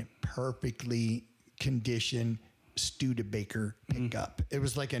pristine, perfectly conditioned Studebaker pickup. It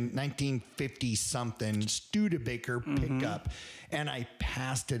was like a 1950 something Studebaker pickup, and I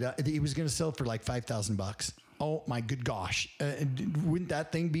passed it up. He was going to sell it for like $5,000. Oh my good gosh! Wouldn't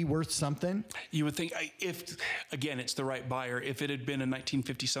that thing be worth something? You would think, if again, it's the right buyer. If it had been a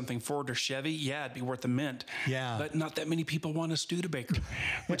 1950 something Ford or Chevy, yeah, it'd be worth a mint. Yeah, but not that many people want a Studebaker,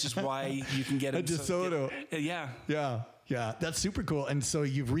 which is why you can get a DeSoto. Yeah, that's super cool. And so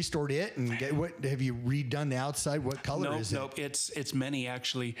you've restored it, and what have you redone the outside? What color is it? Nope, it's many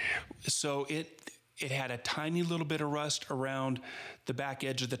actually. So it had a tiny little bit of rust around the back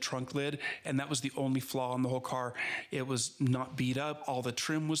edge of the trunk lid, and that was the only flaw in the whole car. It was not beat up. All the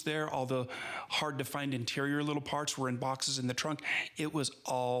trim was there. All the hard to find interior little parts were in boxes in the trunk. It was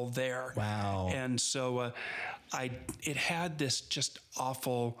all there. Wow. And so it had this just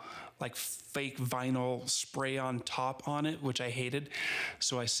awful like fake vinyl spray on top on it, which I hated.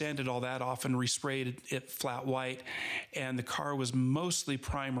 So I sanded all that off and resprayed it flat white. And the car was mostly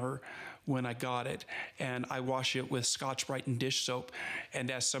primer when I got it. And I wash it with Scotch-Brite and dish soap.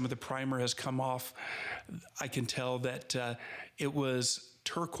 And as some of the primer has come off, I can tell that it was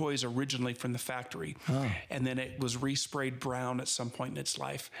turquoise originally from the factory, and then it was resprayed brown at some point in its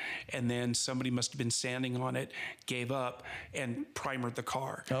life, and then somebody must have been sanding on it, gave up, and primered the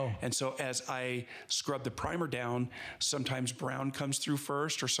car. And so as I scrub the primer down, sometimes brown comes through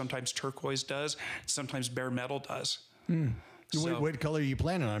first, or sometimes turquoise does, sometimes bare metal does. So, what color are you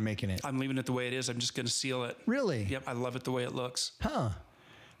planning on making it? I'm leaving it the way it is. I'm just going to seal it. Really? Yep, I love it the way it looks.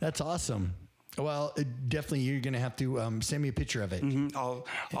 That's awesome. Well, definitely you're going to have to send me a picture of it.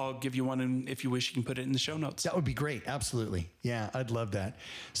 I'll give you one, and if you wish, you can put it in the show notes. That would be great. Absolutely. Yeah, I'd love that.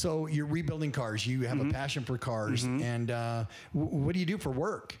 So you're rebuilding cars. You have a passion for cars. And what do you do for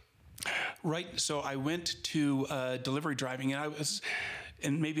work? Right. So I went to delivery driving,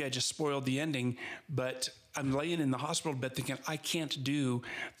 and maybe I just spoiled the ending, but I'm laying in the hospital bed thinking, I can't do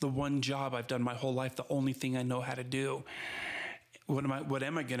the one job I've done my whole life, the only thing I know how to do. What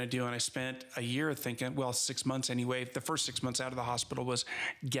am I going to do? And I spent a year thinking, 6 months anyway. The first 6 months out of the hospital was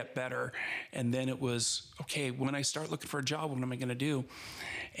get better. And then it was, okay, when I start looking for a job, what am I going to do?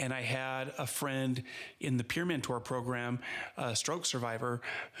 And I had a friend in the Peer Mentor program, a stroke survivor,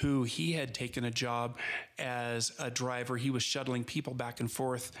 who he had taken a job as a driver. He was shuttling people back and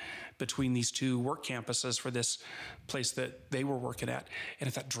forth between these two work campuses for this place that they were working at. And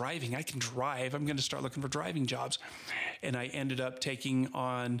I thought, driving, I can drive. I'm going to start looking for driving jobs. And I ended up taking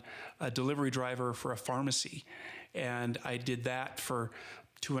on a delivery driver for a pharmacy. And I did that for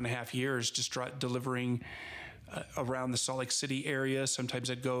 2.5 years, just delivering around the Salt Lake City area. Sometimes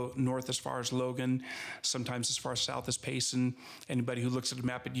I'd go north as far as Logan, sometimes as far south as Payson. Anybody who looks at a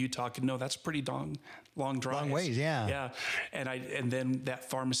map in Utah can know that's pretty long drive. Long ways, yeah. Yeah, and then that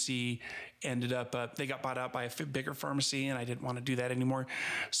pharmacy ended up, they got bought out by a bigger pharmacy, and I didn't want to do that anymore.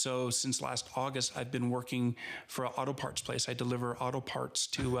 So since last August, I've been working for an auto parts place. I deliver auto parts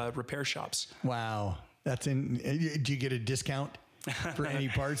to repair shops. Wow. Do you get a discount for any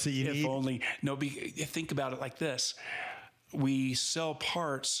parts that you need? If only. No, think about it like this. We sell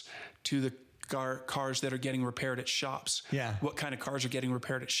parts to the cars that are getting repaired at shops. Yeah. What kind of cars are getting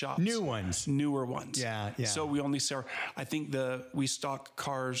repaired at shops? New ones. Newer ones. Yeah. So we only sell, I think we stock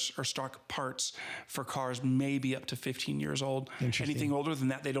cars or stock parts for cars maybe up to 15 years old. Anything older than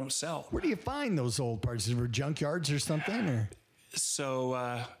that, they don't sell. Where do you find those old parts? Is it junkyards or something? Or?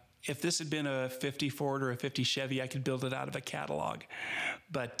 So, if this had been a 50 Ford or a 50 Chevy, I could build it out of a catalog.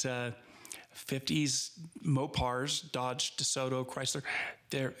 But 50s Mopars, Dodge, DeSoto, Chrysler,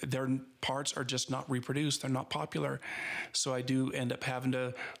 their parts are just not reproduced. They're not popular. So I do end up having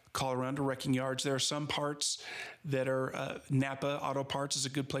to call around to wrecking yards. There are some parts that are, Napa Auto Parts is a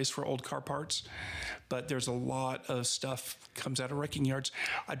good place for old car parts, but there's a lot of stuff comes out of wrecking yards.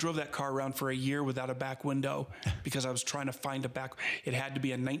 I drove that car around for a year without a back window because I was trying to find a back. It had to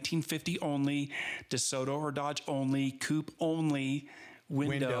be a 1950 only, DeSoto or Dodge only, coupe only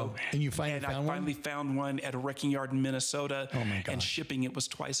window. And you finally found one? I finally found one at a wrecking yard in Minnesota. Oh my gosh. And shipping it was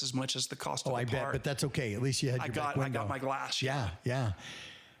twice as much as the cost of the part. I bet, but that's okay. At least you had your back window. I got my glass. Yeah.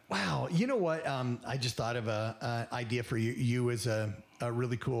 Wow. You know what? I just thought of an idea for you as a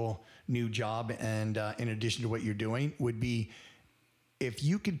really cool new job. And in addition to what you're doing would be if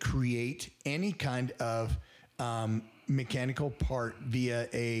you could create any kind of mechanical part via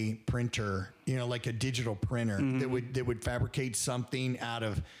a printer, like a digital printer that would fabricate something out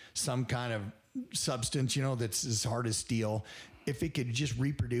of some kind of substance, that's as hard as steel. If it could just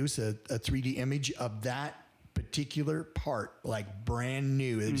reproduce a 3D image of that particular part, like brand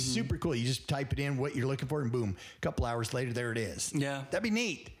new. It's super cool. You just type it in, what you're looking for, and boom, a couple hours later, there it is. Yeah. That'd be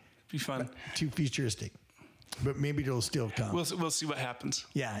neat. Be fun. Too futuristic. But maybe it'll still come. We'll see what happens.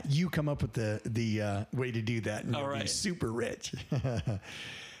 Yeah, you come up with the way to do that, and All you'll be right. super rich.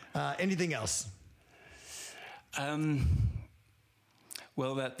 Anything else?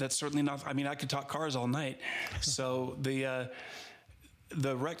 Well, that's certainly not. I mean, I could talk cars all night. So the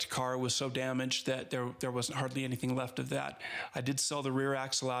wrecked car was so damaged that there wasn't hardly anything left of that. I did sell the rear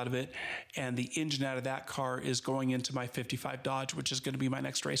axle out of it, and the engine out of that car is going into my 55 Dodge, which is going to be my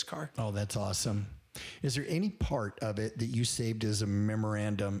next race car. Oh, that's awesome. Is there any part of it that you saved as a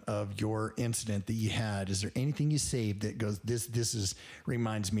memorandum of your incident that you had? Is there anything you saved that goes, this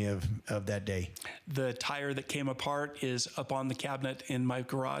reminds me of that day? The tire that came apart is up on the cabinet in my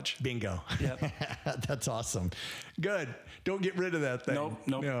garage. Bingo. Yep. That's awesome. Good. Don't get rid of that thing. Nope.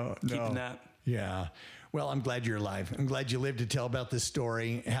 No. Keeping that. Yeah. Well, I'm glad you're alive. I'm glad you lived to tell about this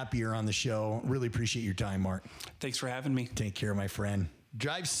story. Happy you're on the show. Really appreciate your time, Mark. Thanks for having me. Take care, my friend.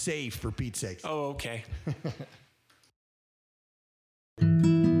 Drive safe, for Pete's sake. Oh, okay.